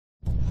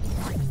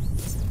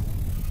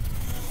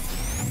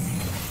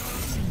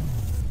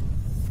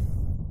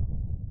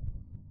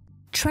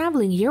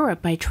Traveling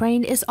Europe by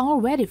train is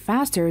already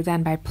faster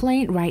than by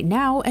plane right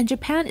now, and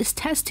Japan is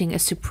testing a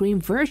supreme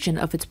version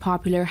of its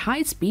popular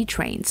high-speed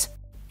trains.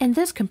 In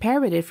this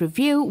comparative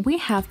review, we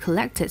have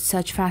collected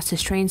such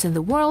fastest trains in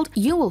the world.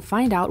 You will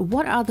find out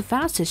what are the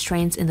fastest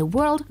trains in the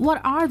world, what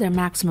are their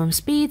maximum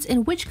speeds,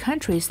 in which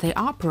countries they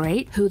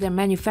operate, who their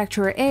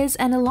manufacturer is,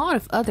 and a lot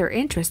of other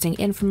interesting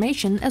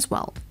information as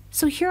well.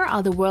 So here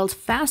are the world's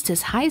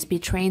fastest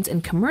high-speed trains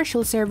in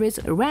commercial service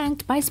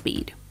ranked by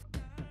speed.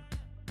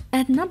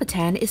 At number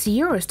 10 is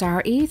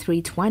Eurostar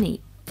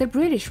E320. The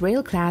British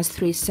Rail Class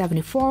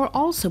 374,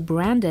 also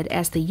branded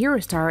as the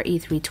Eurostar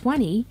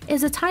E320,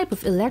 is a type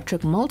of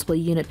electric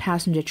multiple-unit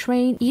passenger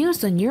train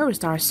used on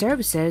Eurostar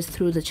services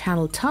through the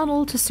Channel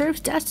Tunnel to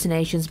serve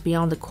destinations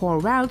beyond the core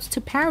routes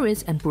to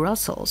Paris and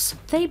Brussels.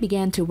 They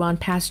began to run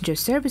passenger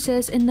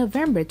services in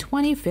November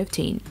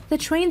 2015. The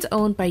trains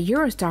owned by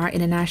Eurostar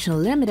International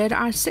Limited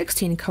are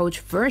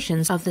 16-coach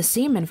versions of the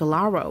Siemens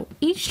Velaro.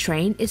 Each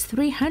train is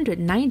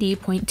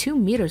 390.2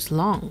 meters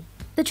long.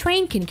 The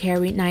train can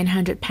carry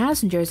 900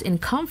 passengers in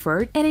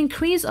comfort, an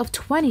increase of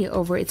 20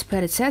 over its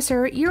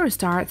predecessor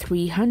Eurostar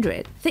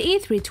 300. The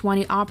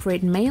E320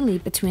 operates mainly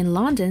between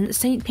London,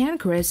 St.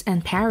 Pancras,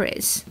 and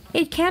Paris.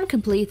 It can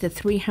complete the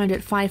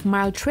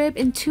 305-mile trip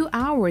in 2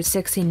 hours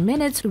 16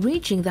 minutes,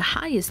 reaching the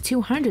highest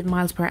 200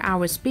 miles per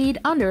hour speed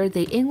under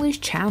the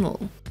English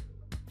Channel.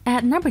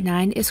 At number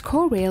 9 is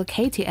Korail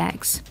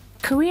KTX.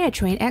 Korea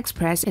Train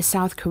Express is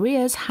South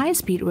Korea's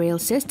high-speed rail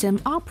system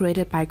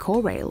operated by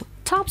Korail.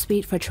 Top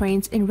speed for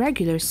trains in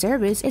regular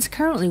service is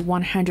currently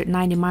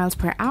 190 miles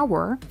per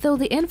hour, though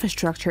the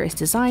infrastructure is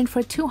designed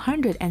for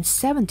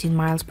 217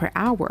 miles per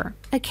hour.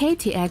 A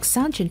KTX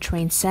Suncheon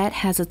train set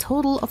has a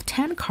total of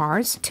 10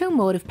 cars, 2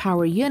 motive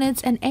power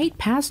units, and 8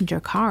 passenger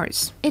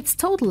cars. Its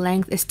total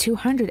length is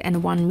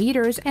 201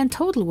 meters and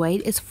total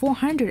weight is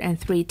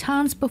 403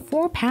 tons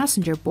before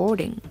passenger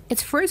boarding.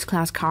 Its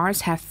first-class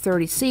cars have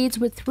 30 seats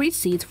with 3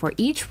 seats for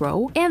each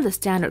row, and the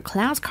standard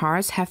class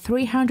cars have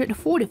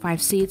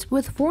 345 seats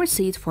with 4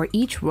 seats for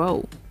each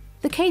row.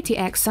 The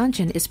KTX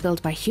Suncheon is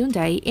built by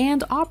Hyundai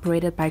and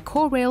operated by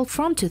Korail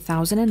from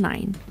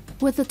 2009.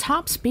 With a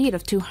top speed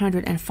of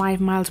 205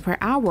 miles per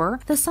hour,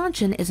 the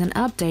Suncheon is an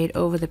update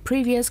over the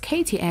previous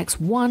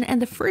KTX-1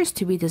 and the first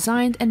to be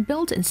designed and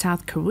built in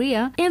South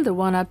Korea in the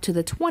run-up to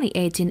the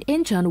 2018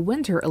 Incheon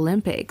Winter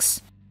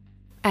Olympics.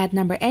 At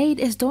number 8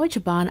 is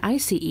Deutsche Bahn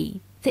ICE.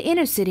 The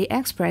Intercity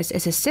Express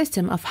is a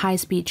system of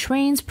high-speed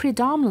trains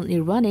predominantly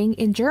running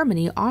in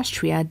Germany,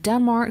 Austria,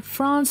 Denmark,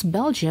 France,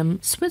 Belgium,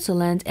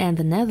 Switzerland, and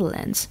the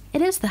Netherlands.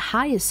 It is the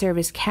highest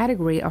service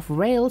category of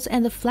rails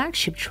and the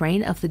flagship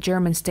train of the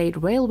German state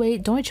railway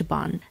Deutsche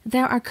Bahn.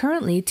 There are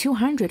currently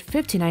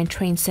 259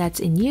 train sets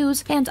in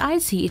use, and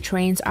ICE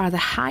trains are the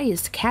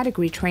highest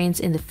category trains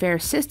in the fare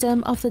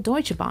system of the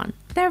Deutsche Bahn.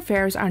 Their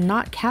fares are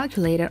not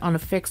calculated on a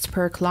fixed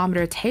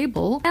per-kilometer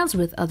table as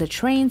with other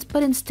trains,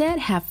 but instead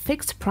have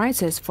fixed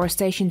prices for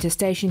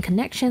station-to-station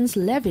connections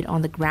levied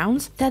on the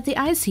grounds that the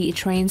ICE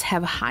trains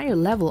have a higher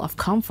level of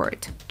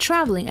comfort.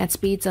 Traveling at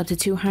speeds up to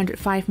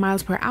 205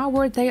 miles per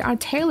hour, they are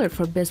tailored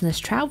for business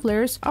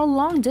travelers or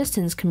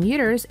long-distance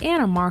commuters and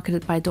are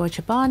marketed by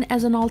Deutsche Bahn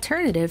as an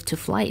alternative to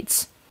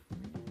flights.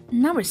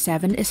 Number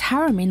 7 is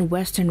Haramin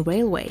Western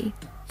Railway.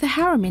 The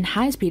Haramin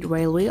High-Speed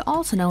Railway,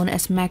 also known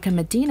as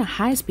Mecca-Medina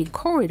High-Speed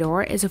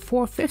Corridor, is a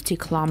 450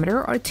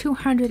 km or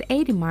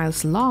 280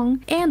 miles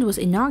long and was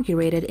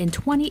inaugurated in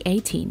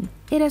 2018.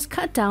 It has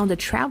cut down the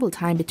travel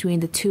time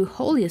between the two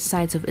holiest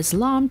sites of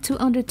Islam to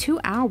under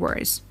 2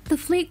 hours. The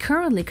fleet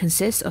currently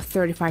consists of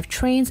 35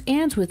 trains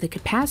and with a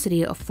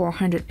capacity of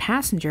 400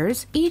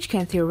 passengers, each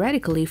can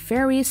theoretically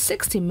ferry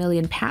 60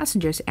 million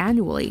passengers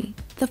annually.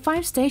 The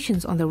 5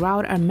 stations on the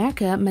route are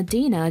Mecca,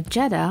 Medina,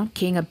 Jeddah,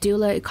 King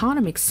Abdullah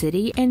Economic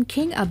City, and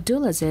King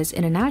Abdulaziz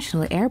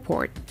International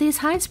Airport. These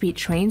high-speed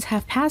trains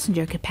have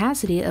passenger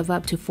capacity of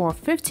up to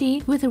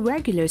 450 with a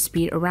regular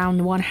speed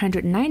around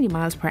 190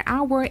 miles per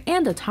hour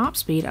and a top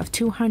speed of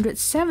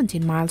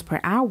 217 miles per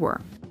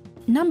hour.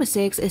 Number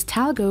 6 is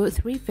Talgo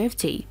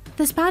 350.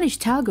 The Spanish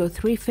Talgo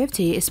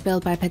 350 is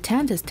built by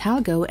Patentes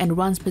Talgo and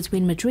runs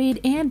between Madrid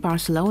and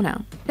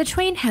Barcelona. The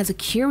train has a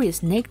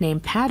curious nickname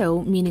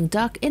pato, meaning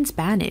duck in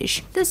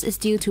Spanish. This is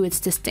due to its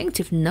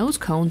distinctive nose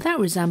cone that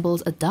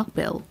resembles a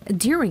duckbill.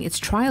 During its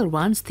trial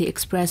runs, the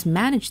Express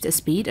managed a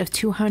speed of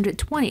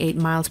 228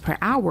 miles per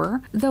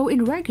hour, though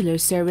in regular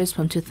service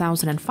from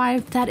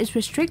 2005 that is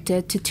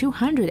restricted to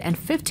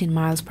 215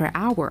 miles per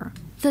hour.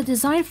 The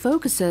design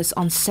focuses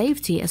on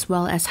safety as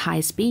well as high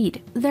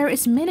speed. There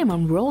is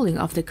minimum rolling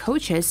of the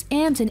coaches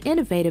and an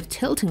innovative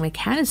tilting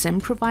mechanism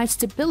provides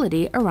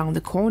stability around the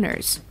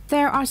corners.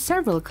 There are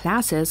several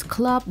classes: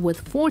 club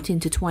with 14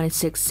 to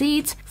 26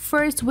 seats,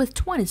 first with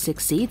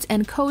 26 seats,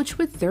 and coach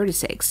with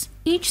 36.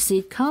 Each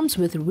seat comes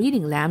with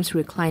reading lamps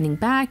reclining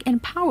back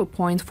and power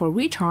points for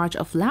recharge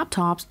of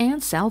laptops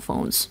and cell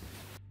phones.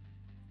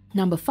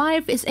 Number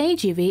 5 is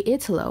AGV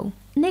Italo.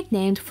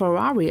 Nicknamed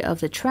Ferrari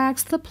of the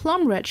tracks, the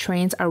plum red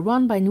trains are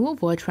run by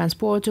Nuovo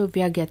Trasporto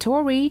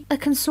Viaggiatori, a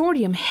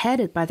consortium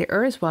headed by the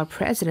erstwhile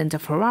president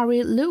of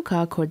Ferrari,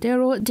 Luca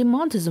Cordero di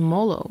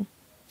Montezemolo.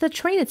 The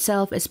train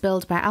itself is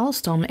built by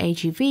Alstom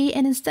AGV,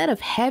 and instead of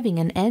having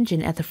an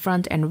engine at the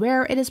front and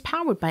rear, it is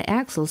powered by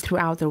axles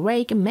throughout the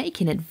rake,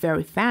 making it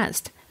very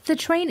fast. The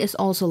train is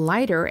also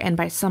lighter and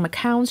by some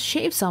accounts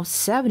shaves off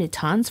 70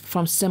 tons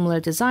from similar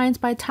designs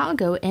by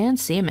Talgo and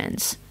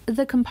Siemens.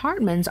 The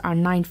compartments are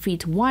 9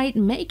 feet wide,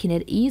 making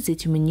it easy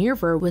to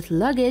maneuver with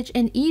luggage,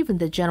 and even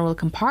the general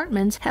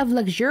compartments have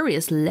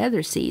luxurious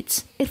leather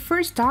seats. It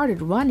first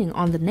started running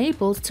on the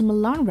Naples to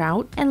Milan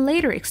route and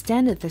later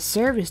extended the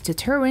service to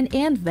Turin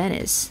and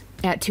Venice.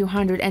 At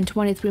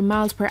 223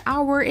 miles per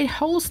hour, it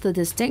holds the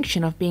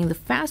distinction of being the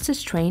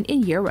fastest train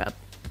in Europe.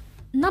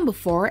 Number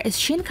 4 is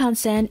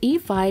Shinkansen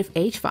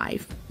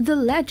E5H5, the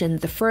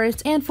legend, the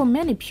first, and for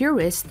many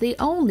purists, the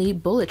only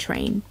bullet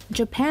train.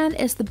 Japan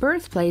is the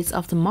birthplace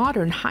of the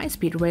modern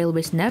high-speed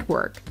railways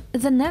network.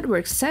 The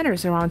network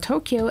centers around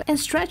Tokyo and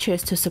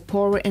stretches to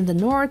Sapporo in the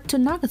north to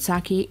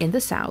Nagasaki in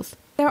the south.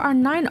 There are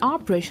 9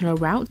 operational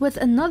routes, with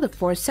another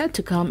 4 set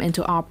to come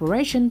into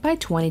operation by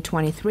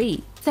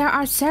 2023. There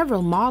are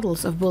several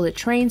models of bullet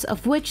trains,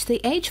 of which the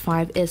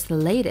H5 is the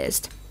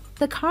latest.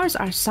 The cars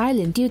are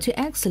silent due to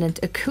excellent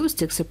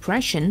acoustic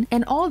suppression,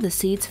 and all the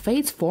seats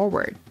face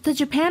forward. The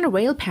Japan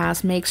Rail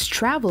Pass makes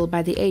travel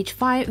by the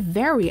H5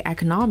 very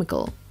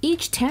economical.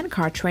 Each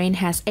 10-car train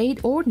has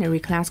 8 ordinary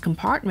class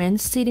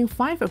compartments seating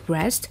 5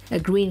 abreast, a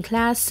green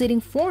class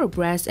seating 4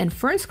 abreast, and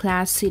first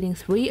class seating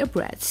 3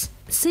 abreast.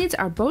 Seats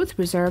are both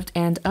reserved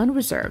and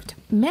unreserved.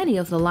 Many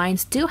of the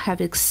lines still have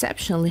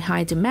exceptionally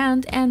high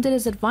demand, and it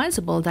is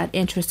advisable that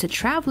interested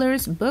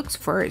travelers book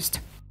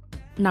first.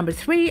 Number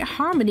 3.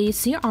 Harmony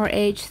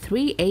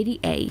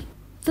CRH380A.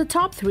 The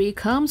top 3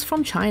 comes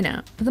from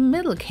China. The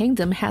Middle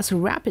Kingdom has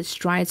rapid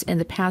strides in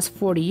the past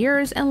 40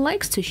 years and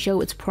likes to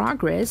show its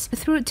progress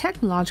through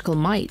technological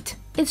might.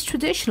 Its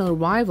traditional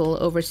rival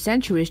over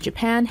centuries,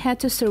 Japan, had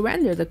to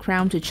surrender the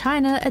crown to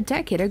China a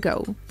decade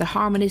ago. The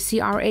Harmony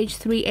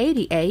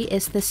CRH380A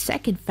is the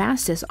second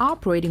fastest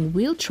operating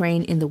wheel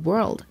train in the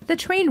world. The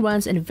train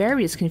runs in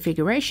various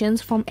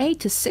configurations from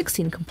 8 to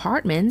 16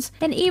 compartments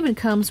and even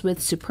comes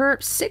with superb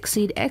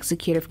 6-seat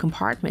executive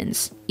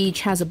compartments.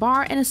 Each has a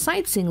bar and a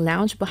sightseeing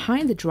lounge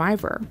behind the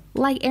driver.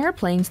 Like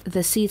airplanes,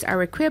 the seats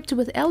are equipped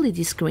with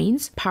LED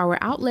screens, power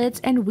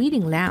outlets, and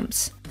reading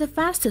lamps. The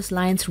fastest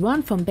lines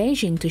run from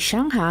Beijing to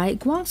Shanghai,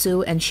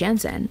 Guangzhou, and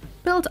Shenzhen.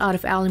 Built out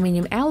of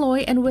aluminum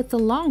alloy and with the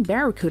long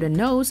barracuda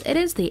nose, it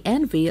is the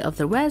envy of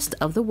the rest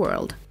of the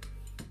world.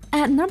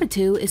 At number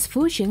 2 is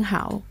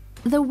Fuxinghao.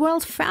 The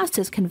world's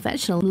fastest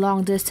conventional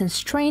long-distance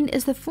train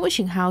is the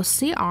Fuxinghao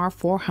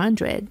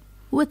CR400.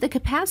 With the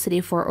capacity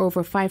for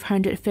over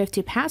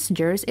 550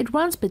 passengers, it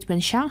runs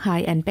between Shanghai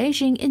and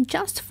Beijing in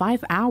just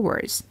 5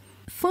 hours.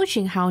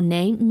 Fuxinghao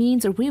name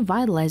means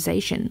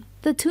revitalization.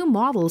 The 2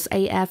 models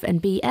AF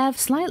and BF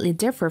slightly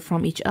differ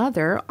from each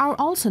other, are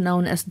also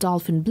known as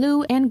Dolphin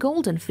Blue and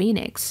Golden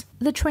Phoenix.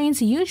 The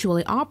trains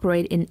usually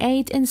operate in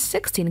 8 and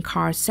 16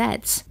 car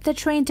sets. The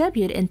train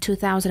debuted in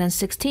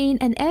 2016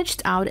 and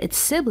edged out its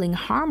sibling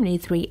Harmony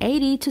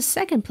 380 to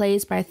second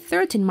place by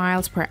 13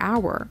 miles per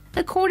hour.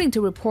 According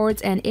to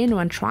reports and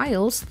in-run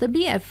trials, the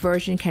BF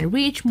version can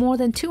reach more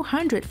than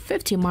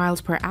 250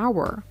 miles per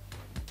hour.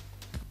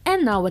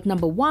 And now at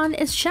number 1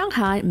 is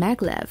Shanghai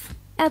Maglev.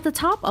 At the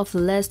top of the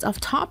list of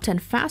top 10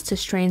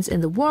 fastest trains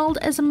in the world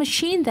is a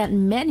machine that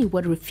many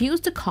would refuse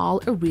to call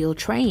a real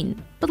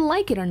train. But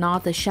like it or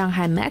not, the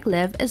Shanghai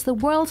Maglev is the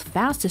world's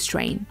fastest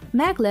train.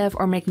 Maglev,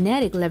 or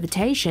magnetic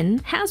levitation,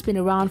 has been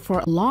around for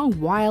a long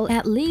while,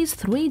 at least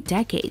 3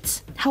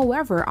 decades.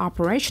 However,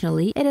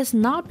 operationally, it has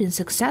not been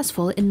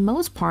successful in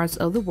most parts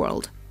of the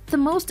world. The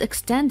most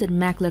extended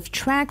maglev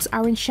tracks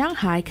are in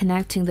Shanghai,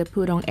 connecting the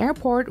Pudong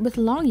Airport with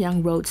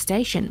Longyang Road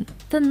Station.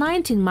 The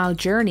 19-mile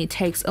journey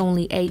takes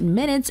only 8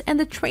 minutes and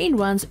the train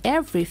runs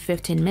every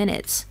 15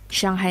 minutes.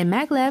 Shanghai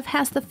Maglev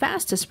has the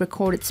fastest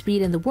recorded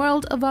speed in the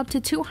world of up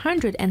to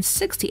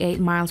 268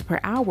 miles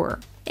per hour.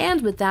 And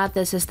with that,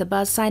 this is the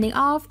Buzz signing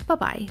off.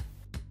 Bye-bye.